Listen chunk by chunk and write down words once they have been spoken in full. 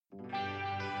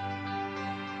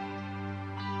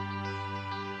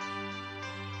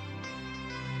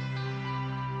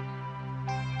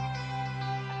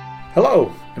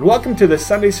Hello, and welcome to the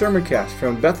Sunday Sermoncast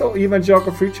from Bethel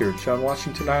Evangelical Free Church on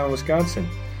Washington Island, Wisconsin.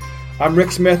 I'm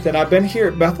Rick Smith, and I've been here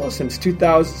at Bethel since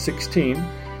 2016,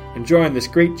 enjoying this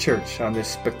great church on this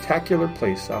spectacular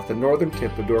place off the northern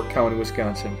tip of Door County,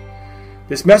 Wisconsin.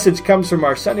 This message comes from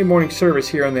our Sunday morning service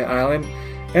here on the island,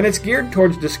 and it's geared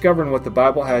towards discovering what the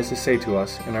Bible has to say to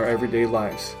us in our everyday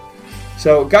lives.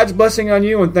 So, God's blessing on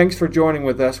you, and thanks for joining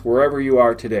with us wherever you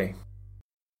are today.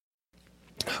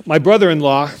 My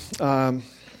brother-in-law,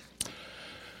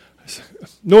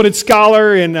 noted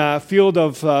scholar in field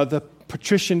of the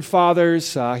patrician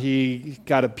fathers. He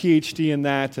got a PhD in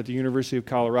that at the University of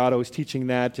Colorado. He's teaching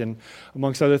that, and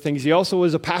amongst other things, he also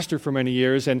was a pastor for many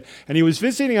years. And he was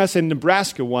visiting us in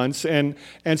Nebraska once, and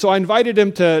so I invited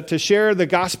him to share the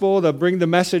gospel, to bring the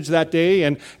message that day.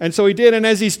 And so he did. And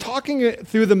as he's talking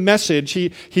through the message,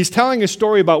 he's telling a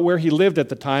story about where he lived at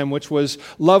the time, which was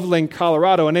Loveland,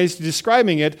 Colorado. And as he's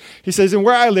describing it, he says, "And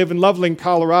where I live in Loveland,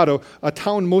 Colorado, a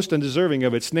town most undeserving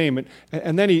of its name."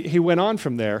 And then he went on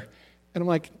from there. And I'm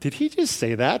like, did he just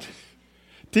say that?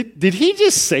 Did he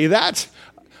just say that?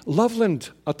 Loveland,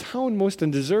 a town most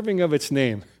undeserving of its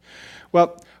name.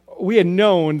 Well, we had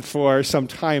known for some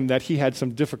time that he had some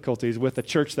difficulties with the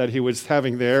church that he was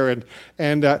having there.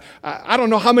 And I don't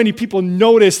know how many people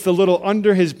noticed the little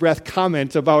under-his-breath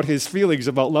comment about his feelings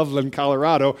about Loveland,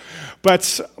 Colorado,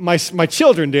 but my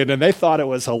children did, and they thought it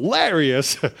was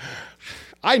hilarious.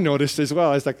 I noticed as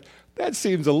well. I was like, that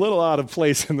seems a little out of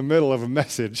place in the middle of a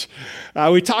message.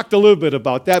 We talked a little bit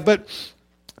about that, but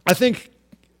I think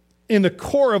in the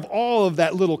core of all of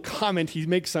that little comment he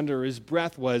makes under his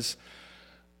breath was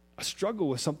a struggle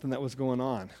with something that was going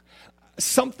on.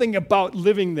 Something about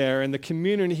living there and the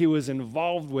community he was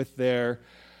involved with there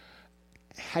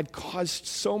had caused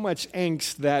so much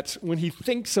angst that when he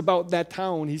thinks about that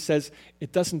town, he says,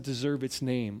 it doesn't deserve its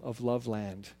name of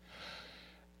Loveland.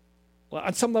 Well,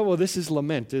 on some level, this is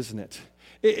lament, isn't it?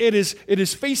 It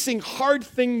is facing hard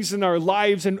things in our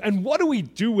lives, and what do we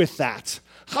do with that?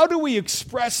 How do we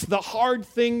express the hard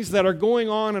things that are going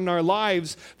on in our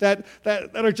lives that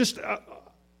are just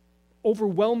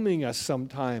overwhelming us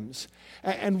sometimes?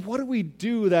 And what do we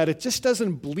do that it just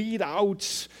doesn't bleed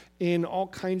out in all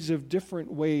kinds of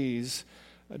different ways,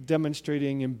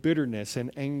 demonstrating in bitterness and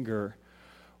anger?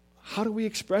 How do we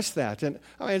express that? And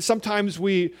sometimes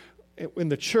in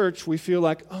the church, we feel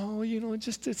like,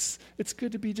 it's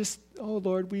good to be just, oh,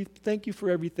 Lord, we thank you for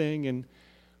everything. And,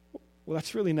 well,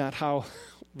 that's really not how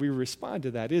we respond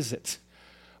to that, is it?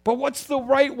 But what's the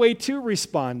right way to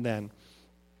respond then?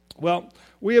 Well,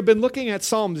 we have been looking at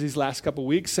Psalms these last couple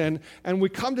weeks, and we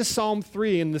come to Psalm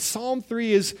 3, and the Psalm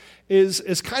 3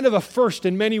 is kind of a first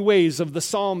in many ways of the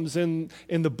Psalms in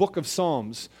the book of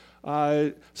Psalms.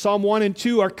 Psalm 1 and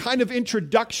 2 are kind of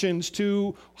introductions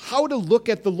to how to look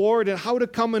at the Lord and how to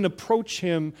come and approach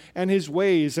Him and His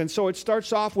ways. And so it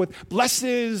starts off with, "Blessed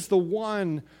is the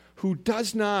one who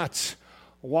does not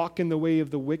walk in the way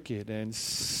of the wicked and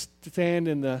stand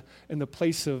in the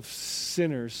place of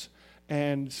sinners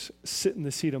and sit in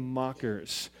the seat of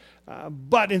mockers.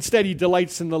 But instead he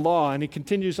delights in the law." And he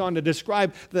continues on to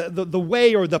describe the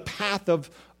way or the path of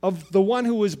the one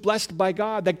who is blessed by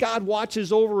God, that God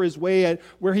watches over his way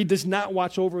where he does not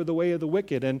watch over the way of the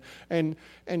wicked. And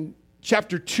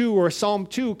chapter 2 or Psalm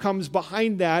 2 comes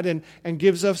behind that and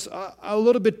gives us a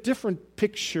little bit different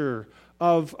picture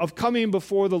of coming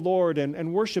before the Lord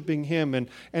and worshiping him and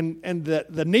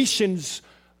the nations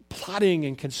plotting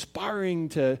and conspiring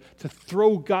to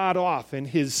throw God off in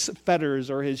his fetters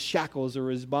or his shackles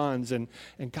or his bonds. And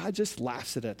God just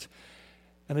laughs at it.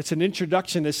 And it's an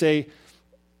introduction to say,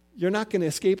 you're not going to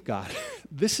escape God.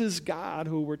 This is God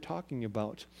who we're talking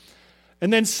about.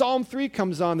 And then Psalm 3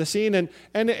 comes on the scene, and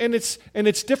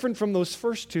it's different from those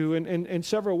first two in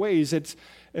several ways. It's,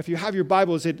 if you have your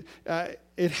Bibles, it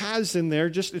has in there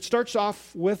it starts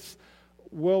off with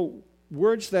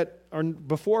words that are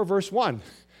before verse 1,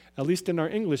 at least in our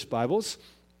English Bibles.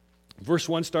 Verse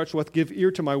 1 starts with, "Give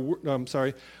ear to my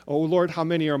O Lord, how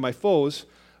many are my foes?"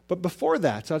 But before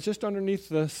that, just underneath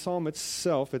the psalm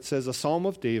itself, it says, "A psalm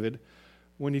of David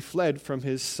when he fled from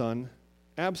his son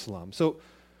Absalom."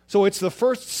 So it's the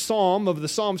first psalm of the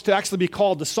psalms to actually be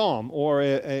called a psalm, or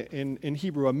in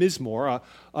Hebrew, a mizmor,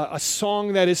 a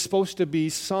song that is supposed to be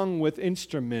sung with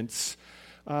instruments.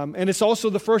 And it's also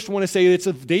the first one to say it's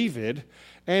of David.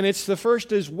 And it's the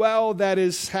first as well that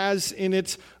has in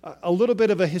it a little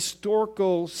bit of a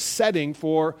historical setting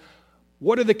for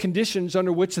what are the conditions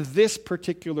under which this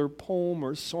particular poem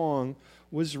or song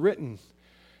was written.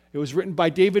 It was written by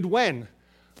David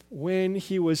when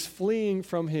he was fleeing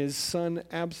from his son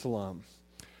Absalom.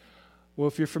 Well,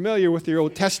 if you're familiar with your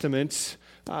Old Testament,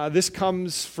 this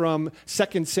comes from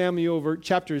 2 Samuel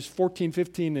chapters 14,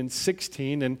 15, and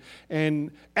 16.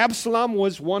 And Absalom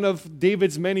was one of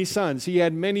David's many sons. He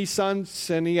had many sons,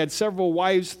 and he had several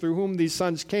wives through whom these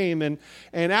sons came. And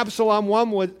Absalom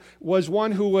was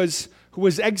one who was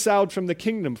exiled from the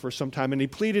kingdom for some time. And he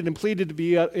pleaded to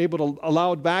be able to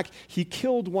allowed back. He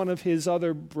killed one of his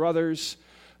other brothers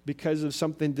because of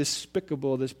something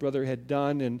despicable this brother had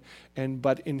done.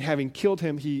 But in having killed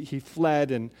him, he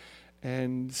fled.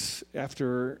 And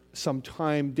after some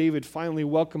time, David finally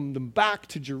welcomed him back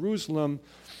to Jerusalem,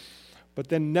 but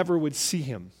then never would see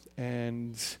him.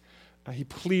 And he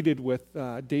pleaded with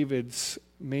David's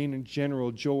main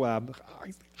general, Joab,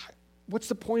 what's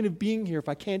the point of being here if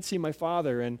I can't see my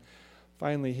father? And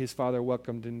finally, his father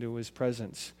welcomed into his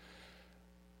presence.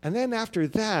 And then after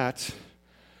that,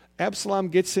 Absalom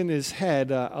gets in his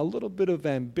head a little bit of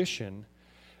ambition.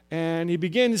 And he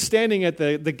begins standing at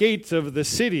the gates of the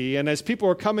city, and as people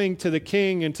are coming to the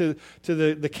king and to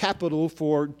the capital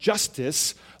for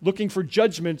justice, looking for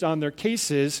judgment on their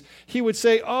cases, he would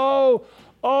say, oh,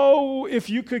 if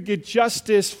you could get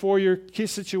justice for your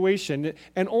case situation,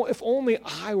 and if only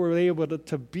I were able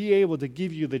to be able to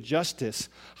give you the justice,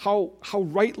 how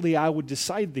rightly I would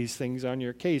decide these things on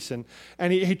your case. And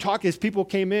he talked as people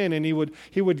came in, and he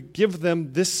would give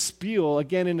them this spiel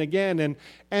again and again,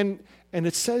 and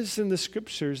it says in the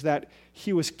scriptures that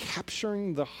he was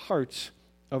capturing the hearts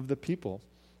of the people.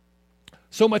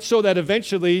 So much so that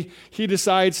eventually he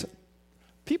decides,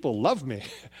 people love me.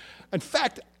 In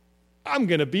fact, I'm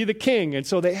going to be the king. And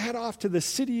so they head off to the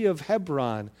city of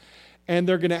Hebron, and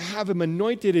they're going to have him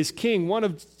anointed as king. One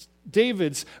of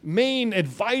David's main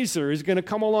advisor is going to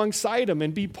come alongside him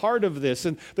and be part of this.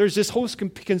 And there's this whole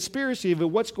conspiracy of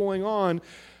what's going on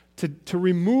to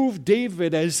remove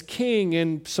David as king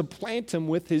and supplant him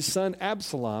with his son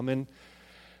Absalom.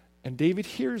 And David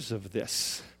hears of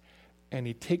this, and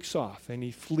he takes off, and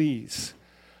he flees.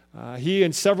 He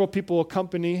and several people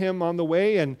accompany him on the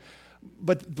way,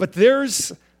 but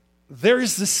there's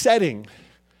the setting.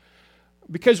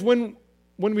 Because when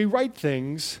we write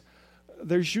things,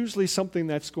 there's usually something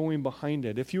that's going behind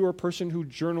it. If you are a person who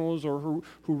journals or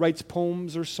who writes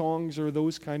poems or songs or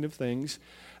those kind of things,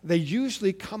 they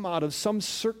usually come out of some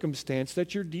circumstance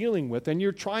that you're dealing with, and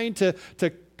you're trying to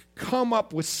come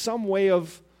up with some way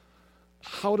of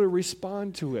how to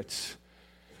respond to it.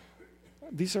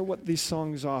 These are what these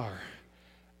songs are.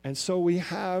 And so we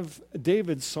have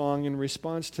David's song in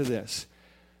response to this.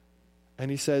 And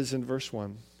he says in verse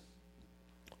 1,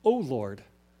 "O Lord,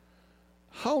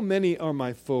 how many are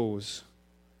my foes?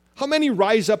 How many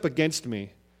rise up against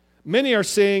me? Many are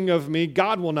saying of me,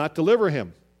 God will not deliver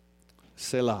him.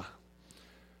 Selah.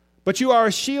 But you are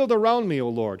a shield around me, O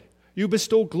Lord. You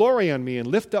bestow glory on me and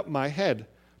lift up my head.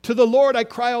 To the Lord I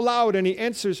cry aloud, and he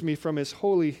answers me from his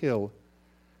holy hill.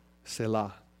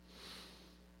 Selah.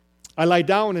 I lie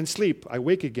down and sleep. I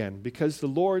wake again, because the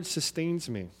Lord sustains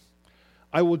me.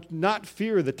 I will not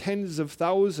fear the tens of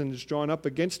thousands drawn up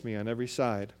against me on every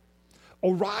side.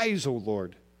 Arise, O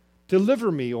Lord.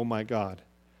 Deliver me, O my God.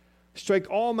 Strike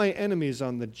all my enemies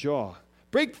on the jaw.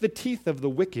 Break the teeth of the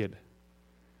wicked.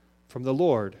 From the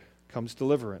Lord comes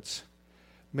deliverance.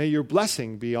 May your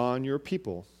blessing be on your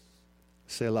people.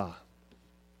 Selah."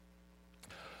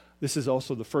 This is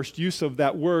also the first use of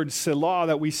that word, Selah,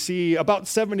 that we see about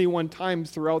 71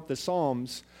 times throughout the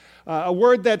Psalms. A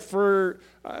word that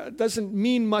doesn't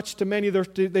mean much to many.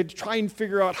 They try and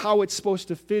figure out how it's supposed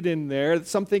to fit in there.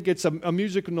 Some think it's a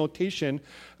musical notation.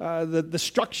 The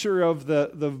structure of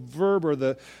the verb or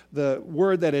the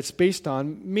word that it's based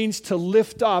on means to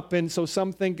lift up, and so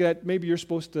some think that maybe you're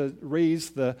supposed to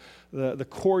raise the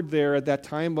chord there at that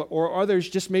time, or others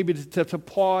just maybe to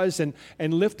pause and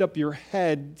lift up your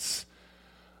heads.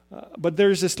 But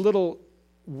there's this little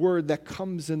word that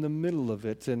comes in the middle of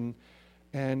it, and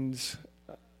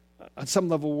on some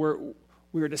level,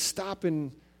 we're to stop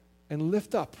and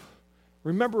lift up,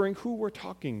 remembering who we're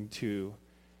talking to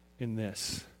in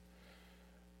this.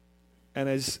 And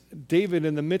as David,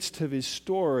 in the midst of his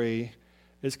story,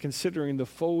 is considering the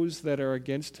foes that are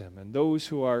against him and those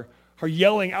who are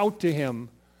yelling out to him,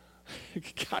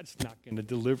 God's not going to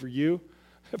deliver you.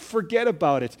 Forget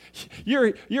about it.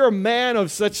 You're a man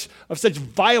of such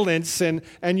violence, and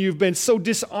you've been so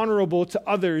dishonorable to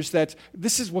others that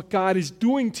this is what God is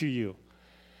doing to you.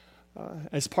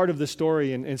 As part of the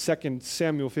story in 2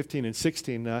 Samuel 15 and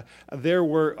 16, there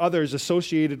were others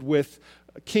associated with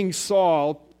King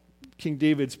Saul, King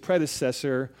David's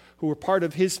predecessor, who were part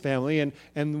of his family.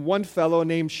 And one fellow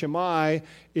named Shimei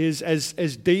is,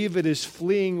 as David is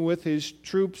fleeing with his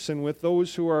troops and with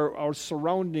those who are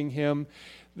surrounding him,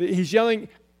 He's yelling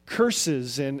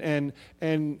curses and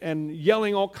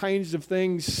yelling all kinds of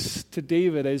things to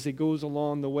David as he goes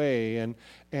along the way. And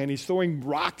he's throwing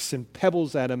rocks and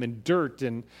pebbles at him and dirt.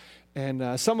 And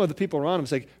some of the people around him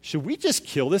is like, should we just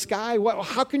kill this guy?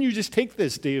 How can you just take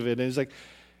this, David? And he's like,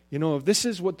 if this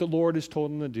is what the Lord has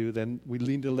told him to do, then we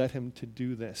need to let him to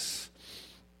do this.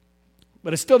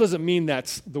 But it still doesn't mean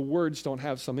that the words don't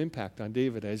have some impact on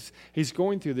David as he's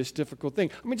going through this difficult thing.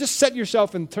 I mean, just set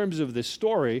yourself in terms of this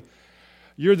story.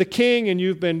 You're the king, and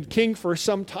you've been king for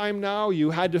some time now.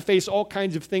 You had to face all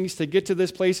kinds of things to get to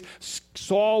this place.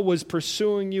 Saul was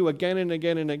pursuing you again and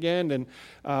again and again,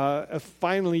 and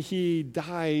finally he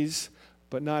dies,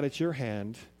 but not at your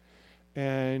hand.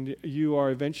 And you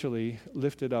are eventually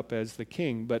lifted up as the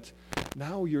king. But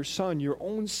now your son, your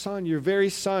own son, your very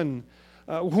son,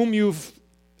 whom you've,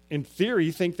 in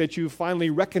theory, think that you've finally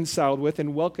reconciled with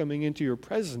and welcoming into your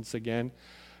presence again,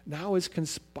 now is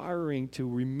conspiring to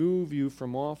remove you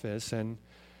from office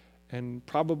and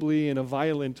probably in a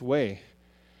violent way.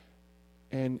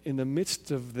 And in the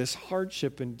midst of this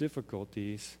hardship and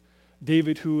difficulties,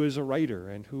 David, who is a writer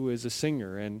and who is a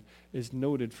singer and is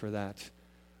noted for that,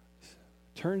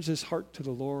 turns his heart to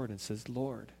the Lord and says,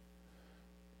 Lord,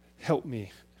 help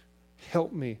me,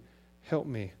 help me, help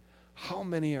me. How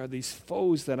many are these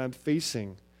foes that I'm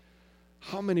facing?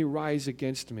 How many rise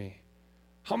against me?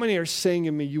 How many are saying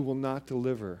to me, you will not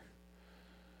deliver?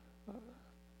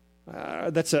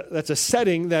 That's a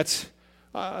setting that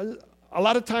a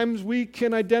lot of times we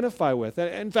can identify with.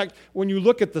 In fact, when you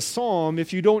look at the psalm,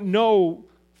 if you don't know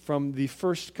from the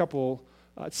first couple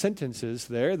sentences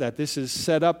there that this is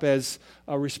set up as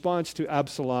a response to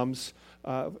Absalom's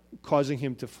causing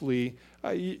him to flee,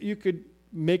 you could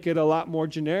make it a lot more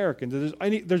generic. And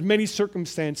there's many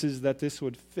circumstances that this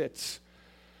would fit.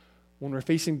 When we're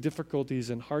facing difficulties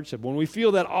and hardship, when we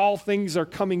feel that all things are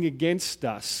coming against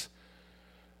us,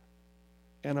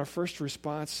 and our first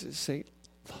response is say,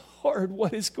 Lord,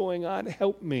 what is going on?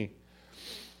 Help me.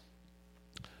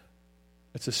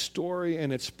 It's a story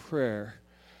and it's prayer,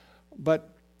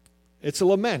 but it's a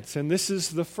lament, and this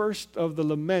is the first of the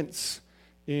laments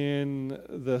in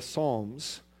the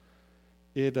Psalms.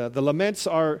 The laments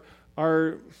are,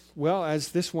 well, as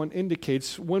this one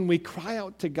indicates, when we cry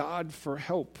out to God for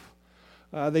help.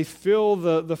 They fill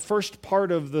the first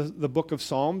part of the book of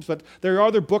Psalms, but there are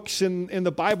other books in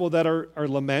the Bible that are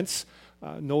laments,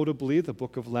 notably the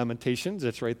book of Lamentations.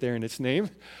 It's right there in its name.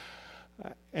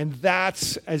 And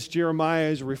that's as Jeremiah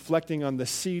is reflecting on the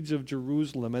siege of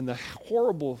Jerusalem and the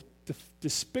horrible,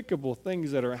 despicable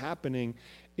things that are happening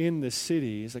in the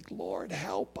city. He's like, Lord,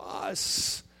 help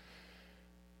us.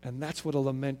 And that's what a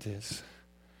lament is.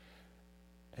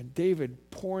 And David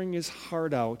pouring his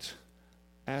heart out,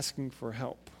 asking for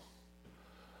help.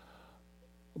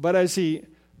 But as he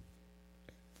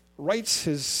writes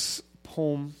his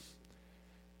poem,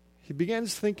 he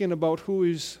begins thinking about who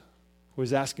is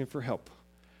asking for help.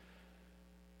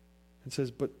 And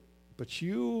says, but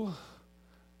you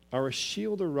are a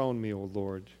shield around me, O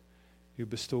Lord. You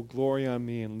bestow glory on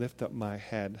me and lift up my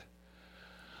head.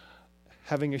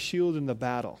 Having a shield in the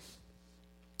battle.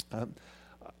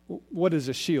 What is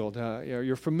a shield?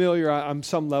 You're familiar on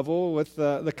some level with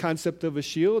the concept of a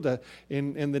shield.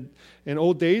 In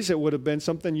old days, it would have been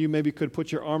something you maybe could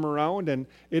put your arm around, and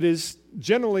it is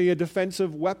generally a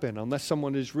defensive weapon, unless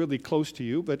someone is really close to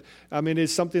you. But it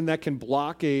is something that can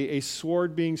block a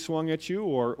sword being swung at you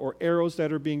or arrows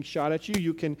that are being shot at you.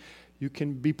 You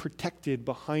can be protected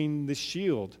behind the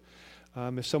shield.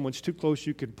 If someone's too close,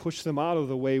 you can push them out of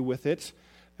the way with it,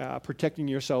 protecting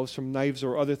yourselves from knives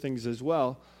or other things as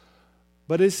well.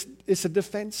 But it's a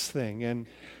defense thing.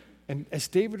 And as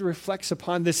David reflects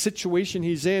upon this situation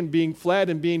he's in, being fled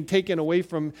and being taken away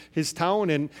from his town,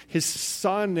 and his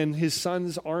son and his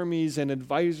son's armies and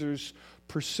advisors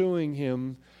pursuing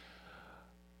him,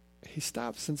 he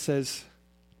stops and says,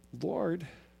 Lord,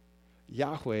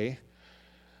 Yahweh,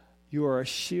 you are a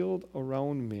shield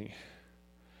around me.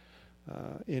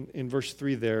 In verse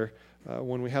 3 there,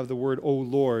 when we have the word, O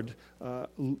Lord,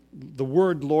 the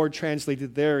word Lord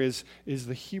translated there is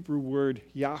the Hebrew word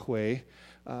Yahweh.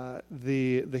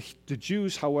 The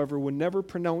Jews, however, would never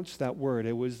pronounce that word.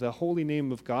 It was the holy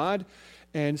name of God.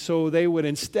 And so they would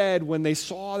instead, when they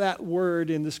saw that word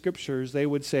in the scriptures, they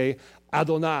would say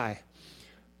Adonai,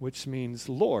 which means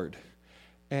Lord.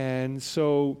 And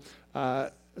so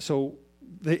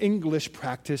the English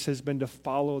practice has been to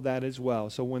follow that as well.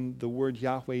 So when the word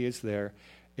Yahweh is there,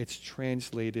 it's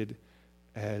translated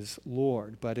as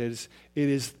Lord. But it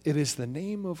is the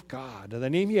name of God, the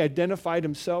name he identified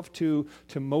himself to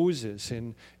Moses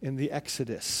in the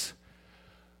Exodus.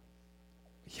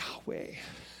 Yahweh.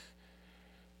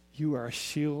 you are a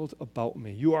shield about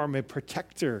me. You are my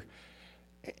protector.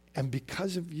 And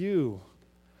because of you,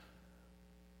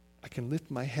 I can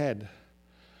lift my head.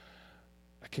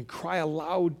 I can cry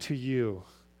aloud to you,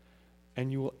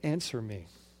 and you will answer me.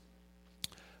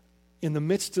 In the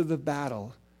midst of the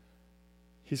battle,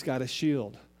 he's got a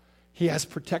shield. He has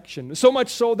protection. So much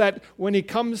so that when he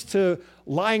comes to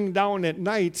lying down at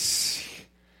nights,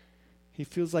 he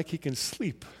feels like he can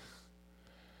sleep.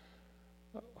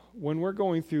 When we're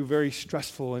going through very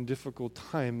stressful and difficult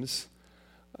times,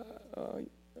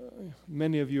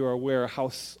 many of you are aware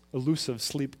how elusive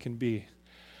sleep can be.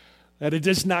 That it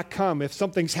does not come. If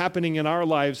something's happening in our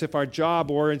lives, if our job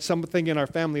or in something in our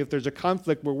family, if there's a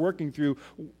conflict we're working through,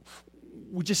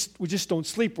 we just don't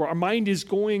sleep. Our mind is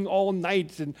going all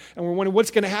night, and we're wondering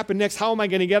what's going to happen next. How am I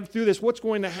going to get through this? What's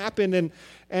going to happen?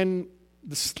 And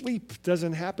the sleep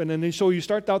doesn't happen. And so you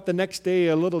start out the next day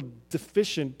a little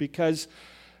deficient because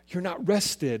you're not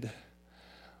rested.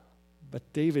 But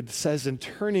David says, in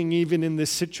turning even in this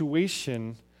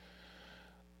situation,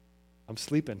 I'm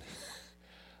sleeping.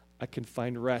 I can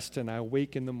find rest, and I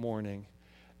awake in the morning,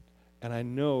 and I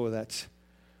know that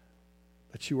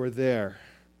you are there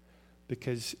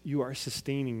because you are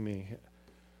sustaining me.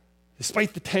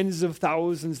 Despite the tens of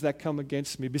thousands that come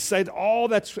against me, beside all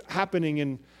that's happening,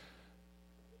 and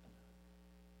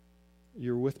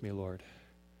you're with me, Lord.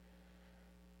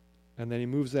 And then he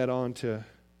moves that on to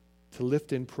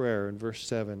lift in prayer in verse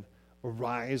 7.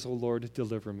 Arise, O Lord,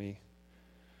 deliver me.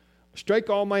 Strike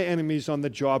all my enemies on the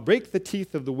jaw. Break the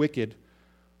teeth of the wicked.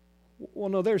 Well,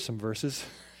 no, there's some verses.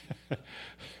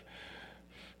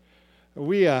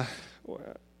 I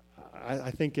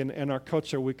think in our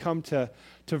culture we come to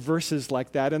verses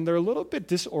like that, and they're a little bit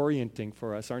disorienting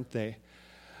for us, aren't they?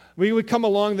 We would come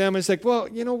along them and it's like, well,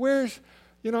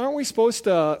 aren't we supposed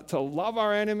to love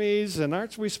our enemies, and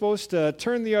aren't we supposed to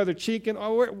turn the other cheek? And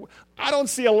I don't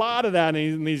see a lot of that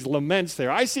in these laments there.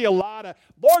 I see a lot of,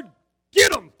 Lord,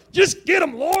 get them. Just get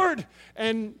them, Lord.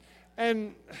 And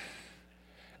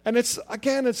it's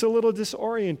a little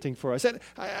disorienting for us.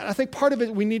 I think part of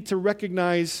it we need to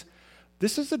recognize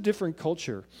this is a different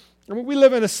culture. I mean, we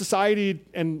live in a society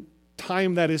and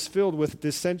time that is filled with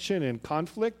dissension and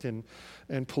conflict and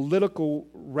political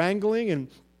wrangling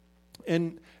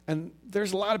and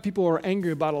there's a lot of people who are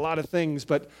angry about a lot of things,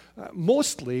 but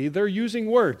mostly they're using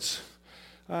words.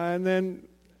 And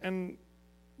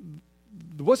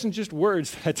it wasn't just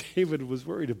words that David was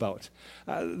worried about.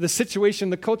 The situation,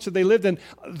 the culture they lived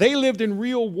in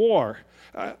real war.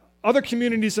 Other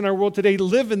communities in our world today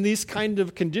live in these kind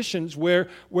of conditions where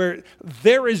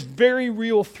there is very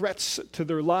real threats to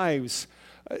their lives.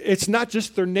 It's not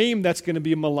just their name that's going to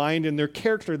be maligned and their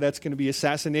character that's going to be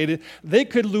assassinated. They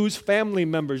could lose family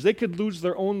members. They could lose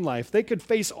their own life. They could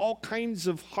face all kinds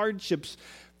of hardships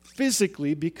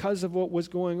physically because of what was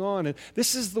going on. And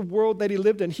this is the world that he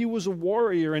lived in. He was a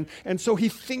warrior, and so he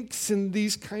thinks in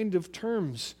these kind of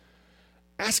terms.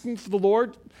 Asking for the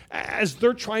Lord, as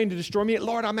they're trying to destroy me,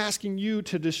 Lord, I'm asking you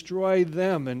to destroy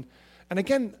them. And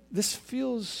again, this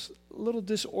feels a little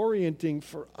disorienting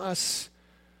for us.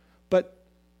 But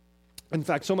in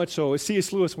fact, so much so,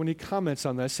 C.S. Lewis, when he comments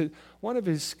on this, one of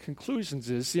his conclusions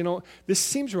is, this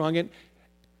seems wrong,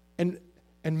 and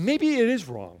maybe it is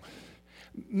wrong.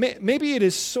 Maybe it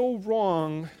is so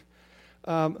wrong,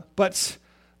 but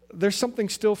there's something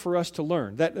still for us to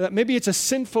learn. That maybe it's a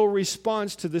sinful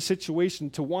response to the situation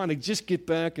to want to just get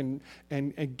back and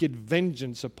get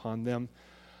vengeance upon them.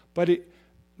 But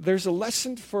there's a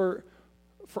lesson for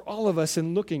all of us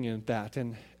in looking at that.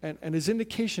 And his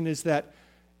indication is that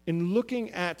in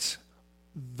looking at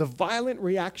the violent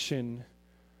reaction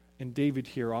in David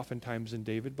here, oftentimes in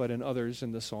David, but in others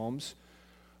in the Psalms,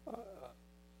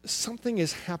 something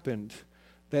has happened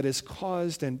that has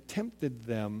caused and tempted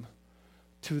them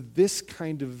to this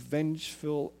kind of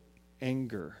vengeful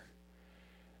anger.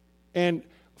 And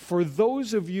for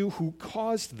those of you who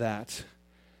caused that,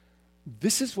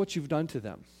 this is what you've done to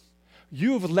them.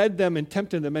 You have led them and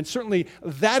tempted them, and certainly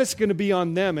that is going to be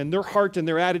on them and their heart and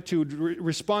their attitude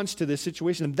response to this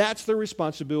situation, and that's their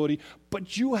responsibility,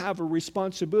 but you have a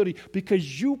responsibility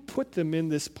because you put them in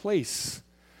this place.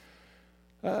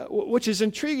 Which is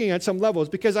intriguing at some levels,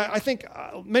 because I think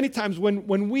many times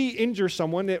when we injure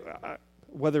someone,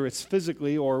 whether it's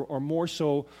physically or more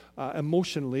so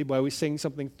emotionally, by we saying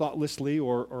something thoughtlessly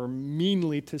or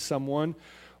meanly to someone,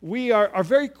 we are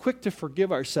very quick to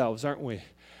forgive ourselves, aren't we?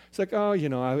 It's like,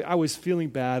 I was feeling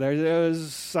bad.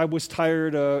 I was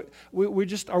tired. We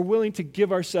just are willing to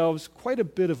give ourselves quite a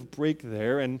bit of break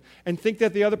there and think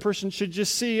that the other person should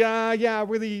just see,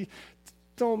 really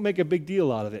don't make a big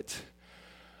deal out of it.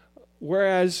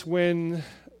 Whereas when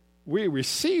we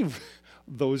receive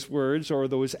those words or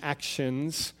those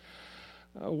actions,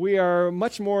 we are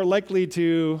much more likely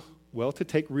to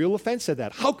take real offense at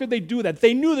that. How could they do that?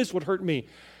 They knew this would hurt me.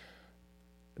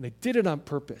 And they did it on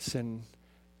purpose and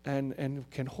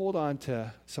can hold on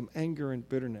to some anger and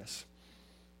bitterness.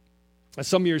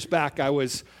 Some years back, I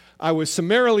was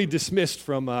summarily dismissed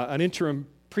from an interim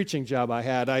preaching job I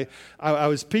had. I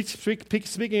was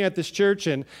speaking at this church,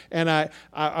 and I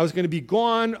was going to be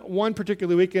gone one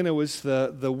particular weekend. It was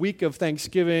the week of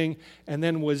Thanksgiving, and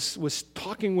then was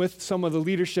talking with some of the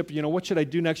leadership. What should I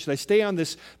do next? Should I stay on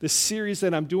this series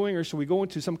that I'm doing, or should we go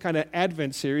into some kind of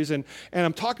Advent series? And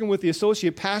I'm talking with the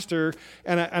associate pastor,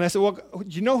 and I said, well, do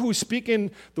you know who's speaking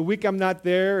the week I'm not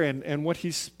there, and what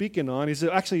he's speaking on? He said,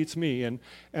 actually, it's me, and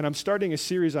I'm starting a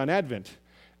series on Advent.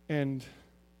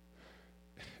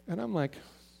 And I'm like,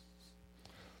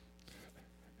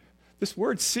 this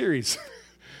word series,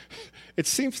 it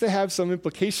seems to have some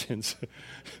implications.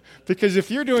 Because if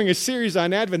you're doing a series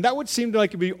on Advent, that would seem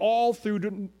like it'd be all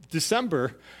through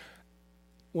December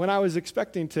when I was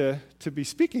expecting to be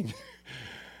speaking.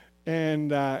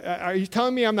 And are you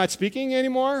telling me I'm not speaking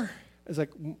anymore? I was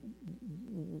like,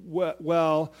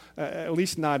 well, at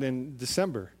least not in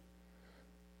December.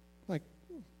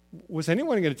 Was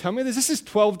anyone going to tell me this? This is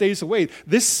 12 days away.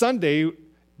 This Sunday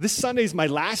is my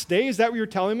last day. Is that what you're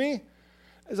telling me?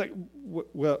 I was like,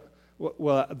 well,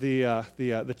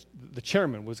 the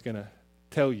chairman was going to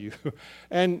tell you,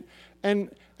 and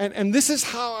this is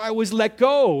how I was let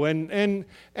go. And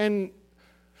I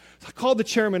called the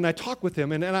chairman and I talked with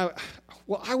him, and I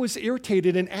was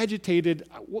irritated and agitated.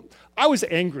 I was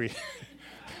angry,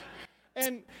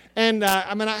 and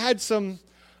I had some.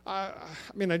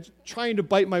 I'm trying to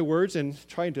bite my words and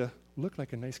trying to look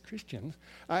like a nice Christian.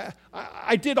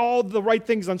 I did all the right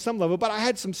things on some level, but I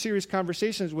had some serious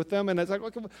conversations with them, and I was like,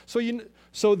 okay,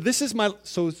 so this is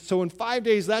so in 5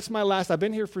 days, that's my last. I've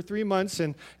been here for 3 months,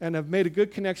 and I've made a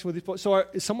good connection with these folks. So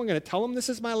is someone going to tell them this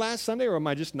is my last Sunday, or am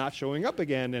I just not showing up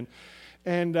again?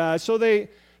 So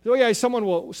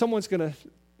someone's going to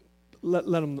let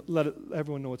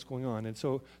everyone know what's going on. And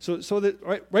so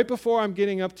that right before I'm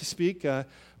getting up to speak,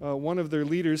 one of their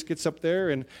leaders gets up there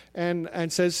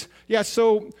and says, yeah,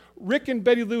 so Rick and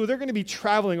Betty Lou, they're going to be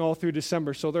traveling all through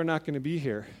December, so they're not going to be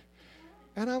here.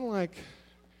 And I'm like,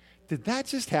 did that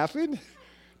just happen?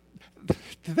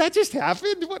 Did that just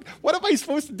happen? What am I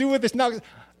supposed to do with this now?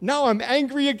 Now I'm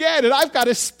angry again, and I've got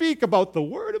to speak about the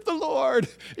word of the Lord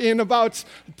in about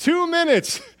 2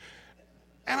 minutes.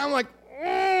 And I'm like,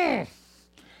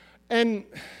 And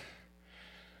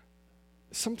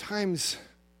sometimes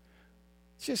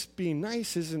just being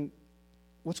nice isn't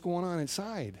what's going on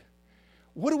inside.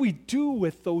 What do we do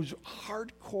with those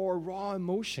hardcore, raw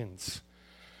emotions?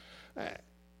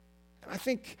 I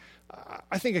think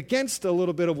against a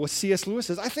little bit of what C.S. Lewis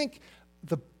says, I think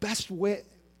the best way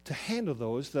to handle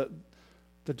those, the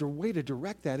way to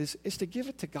direct that is to give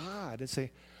it to God and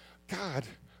say, God,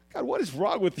 what is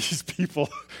wrong with these people?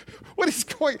 What is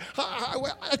going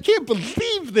on? I can't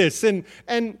believe this. And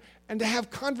to have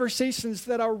conversations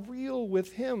that are real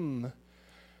with him.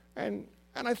 And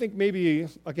I think maybe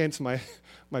against my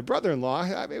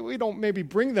brother-in-law, we don't maybe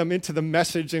bring them into the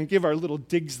message and give our little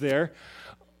digs there.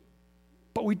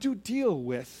 But we do deal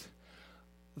with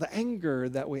the anger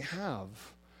that we have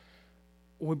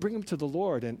when we bring them to the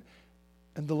Lord. And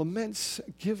the laments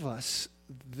give us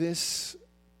this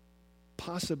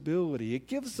possibility. It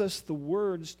gives us the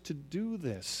words to do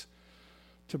this,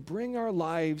 to bring our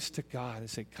lives to God and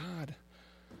say, God,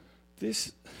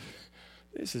 this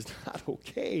is not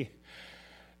okay.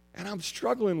 And I'm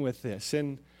struggling with this.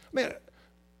 And man,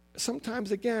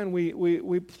 sometimes again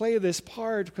we play this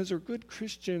part because we're good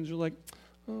Christians. We're like,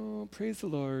 oh, praise the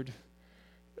Lord.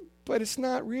 But it's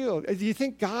not real. Do you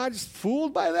think God's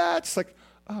fooled by that? It's like,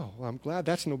 oh, well, I'm glad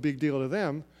that's no big deal to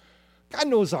them. God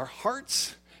knows our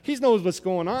hearts. He knows what's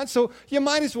going on. So you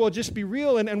might as well just be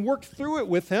real and work through it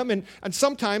with him. And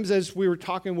sometimes, as we were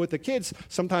talking with the kids,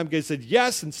 sometimes he said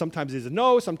yes, and sometimes he said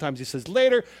no. Sometimes he says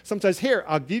later. Sometimes, here,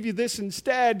 I'll give you this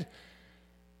instead.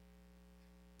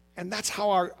 And that's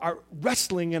how our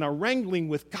wrestling and our wrangling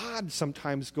with God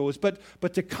sometimes goes. But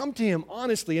to come to him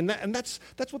honestly, and that's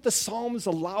what the Psalms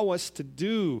allow us to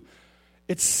do.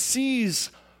 It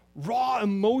sees raw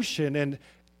emotion and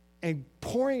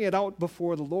pouring it out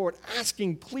before the Lord,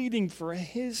 asking, pleading for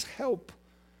his help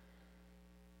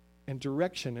and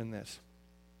direction in this.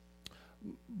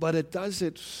 But it does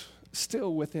it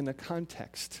still within a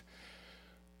context.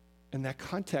 And that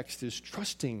context is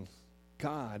trusting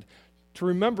God, to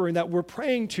remembering that we're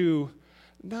praying to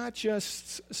not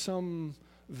just some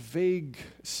vague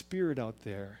spirit out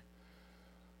there,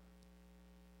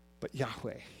 But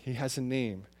Yahweh, he has a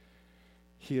name.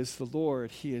 He is the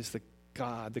Lord. He is the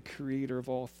God, the creator of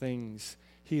all things.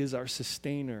 He is our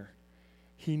sustainer.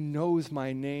 He knows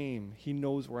my name. He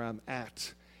knows where I'm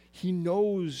at. He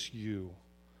knows you.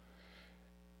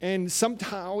 And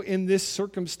somehow in this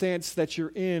circumstance that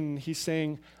you're in, he's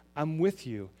saying, I'm with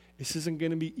you. This isn't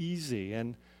going to be easy.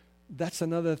 And that's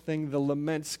another thing the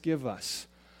laments give us.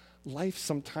 Life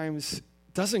sometimes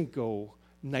doesn't go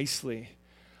nicely.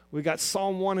 We got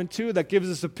Psalm 1 and 2 that gives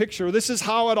us a picture. This is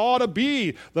how it ought to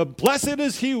be. The blessed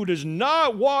is he who does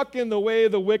not walk in the way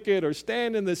of the wicked, or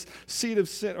stand in the seat of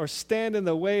sin, or stand in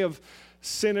the way of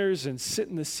sinners and sit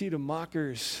in the seat of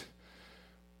mockers.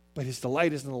 But his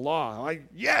delight is in the law. Like,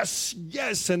 yes,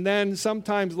 yes. And then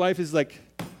sometimes life is like,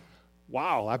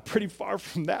 wow, I'm pretty far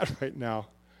from that right now.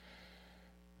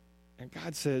 And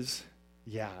God says,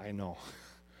 yeah, I know.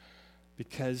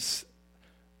 Because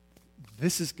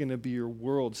this is going to be your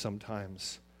world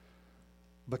sometimes.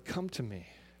 But come to me.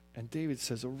 And David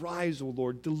says, arise, O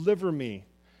Lord, deliver me.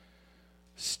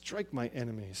 Strike my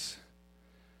enemies.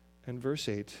 And verse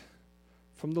 8,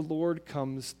 from the Lord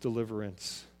comes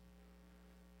deliverance.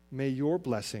 May your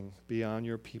blessing be on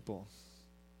your people.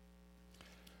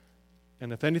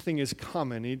 And if anything is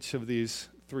common, each of these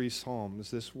three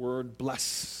psalms, this word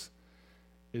bless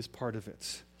is part of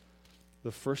it.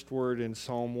 The first word in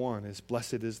Psalm 1 is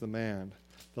blessed is the man.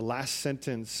 The last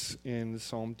sentence in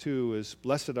Psalm 2 is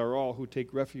blessed are all who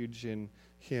take refuge in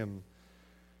him.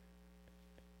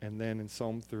 And then in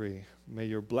Psalm 3, may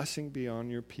your blessing be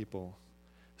on your people.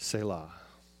 Selah.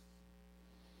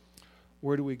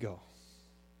 Where do we go?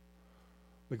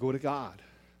 We go to God.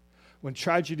 When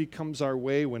tragedy comes our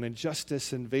way, when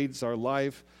injustice invades our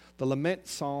life, the lament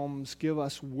psalms give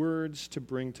us words to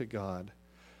bring to God.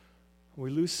 We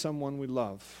lose someone we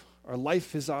love. Our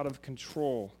life is out of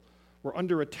control. We're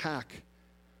under attack.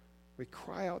 We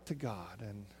cry out to God,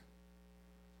 and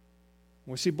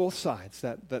we see both sides,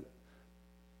 that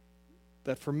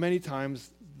for many times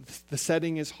the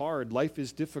setting is hard, life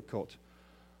is difficult,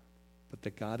 but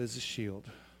that God is a shield.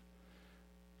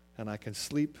 And I can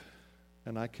sleep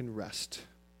and I can rest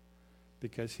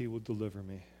because he will deliver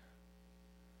me.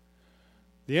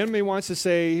 The enemy wants to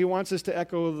say, he wants us to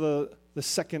echo the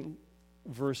second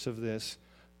verse of this.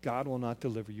 God will not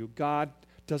deliver you. God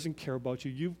doesn't care about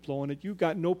you. You've blown it. You've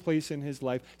got no place in his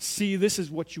life. See, this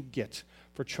is what you get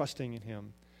for trusting in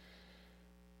him.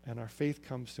 And our faith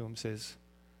comes to him and says,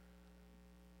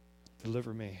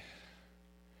 deliver me.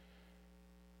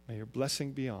 May your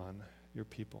blessing be on your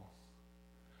people.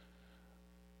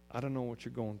 I don't know what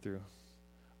you're going through.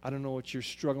 I don't know what you're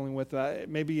struggling with.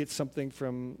 Maybe it's something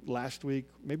from last week.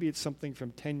 Maybe it's something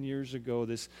from 10 years ago,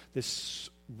 this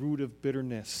root of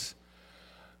bitterness.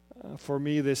 For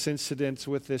me, this incident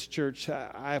with this church,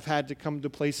 I've had to come to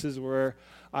places where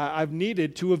I've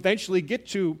needed to eventually get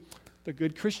to the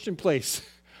good Christian place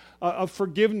of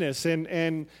forgiveness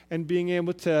and being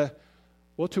able to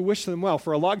wish them well.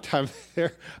 For a long time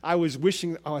there, I was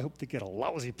wishing, I hope to get a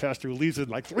lousy pastor who leaves in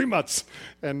like 3 months.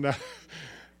 And,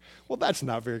 well, that's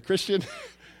not very Christian.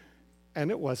 And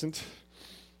it wasn't.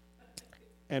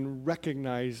 And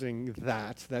recognizing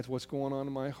that what's going on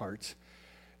in my heart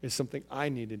is something I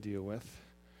need to deal with.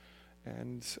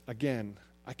 And again,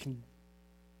 I can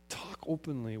talk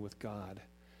openly with God,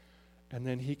 and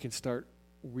then he can start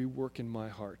reworking my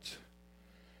heart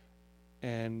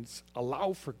and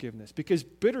allow forgiveness. Because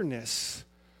bitterness,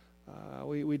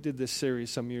 we did this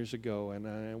series some years ago,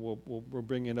 and we'll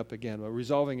bring it up again,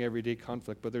 resolving everyday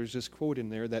conflict. But there's this quote in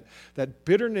there that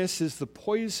bitterness is the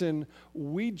poison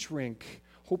we drink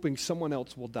hoping someone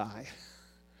else will die.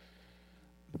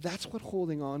 That's what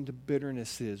holding on to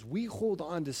bitterness is. We hold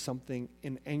on to something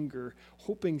in anger,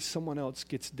 hoping someone else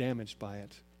gets damaged by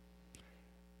it.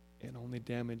 It only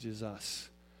damages us.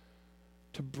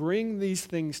 To bring these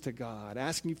things to God,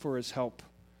 asking for his help,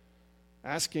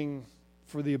 asking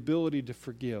for the ability to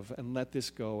forgive and let this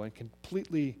go and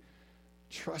completely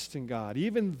trust in God,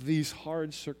 even these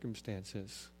hard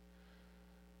circumstances,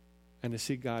 and to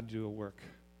see God do a work.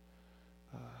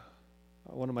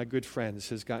 One of my good friends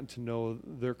has gotten to know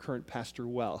their current pastor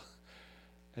well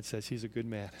and says he's a good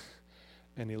man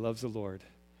and he loves the Lord,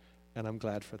 and I'm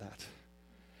glad for that.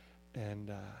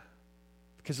 And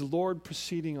because the Lord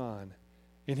proceeding on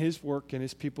in his work and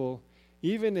his people,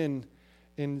 even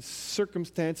in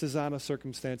circumstances out of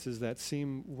circumstances that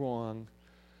seem wrong,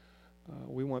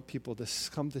 we want people to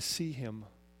come to see him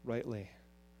rightly.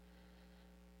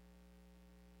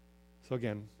 So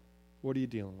again, what are you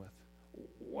dealing with?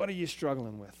 What are you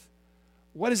struggling with?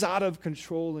 What is out of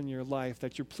control in your life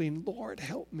that you're pleading, Lord,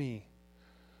 help me?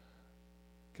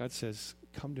 God says,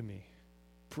 come to me.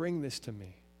 Bring this to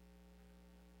me.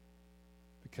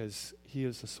 because he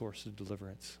is the source of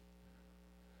deliverance.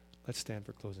 Let's stand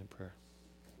for closing prayer.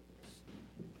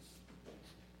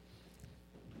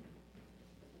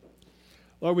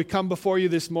 Lord, we come before you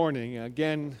this morning.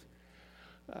 Again,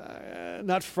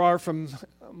 not far from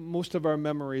most of our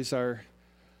memories are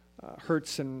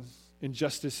hurts and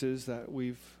injustices that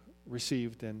we've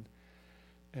received. And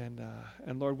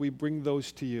Lord, we bring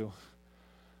those to you.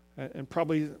 And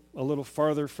probably a little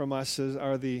farther from us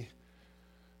are the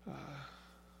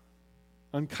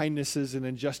unkindnesses and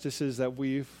injustices that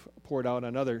we've poured out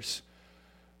on others,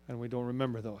 and we don't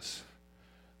remember those.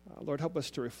 Lord, help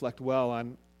us to reflect well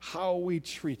on how we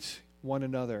treat one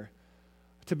another,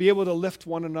 to be able to lift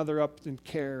one another up in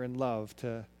care and love,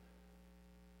 to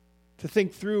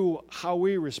think through how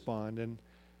we respond and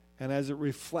as it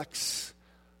reflects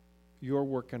your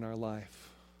work in our life.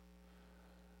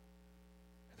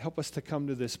 And help us to come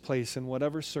to this place in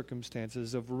whatever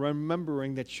circumstances of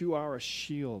remembering that you are a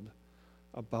shield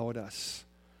about us,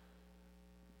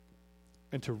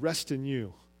 and to rest in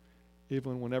you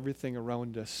even when everything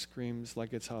around us screams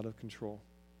like it's out of control.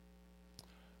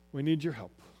 We need your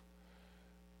help.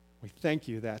 We thank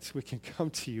you that we can come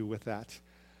to you with that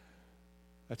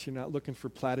you're not looking for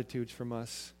platitudes from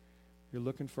us. You're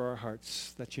looking for our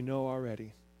hearts that you know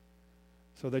already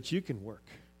so that you can work.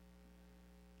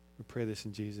 We pray this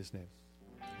in Jesus' name.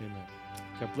 Amen.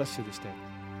 God bless you this day.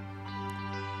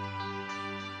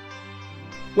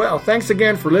 Well, thanks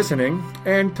again for listening.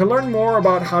 And to learn more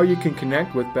about how you can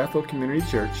connect with Bethel Community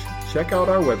Church, check out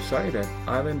our website at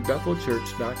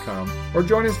islandbethelchurch.com or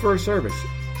join us for a service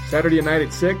Saturday night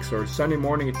at 6 or Sunday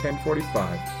morning at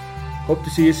 10:45. Hope to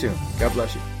see you soon. God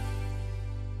bless you.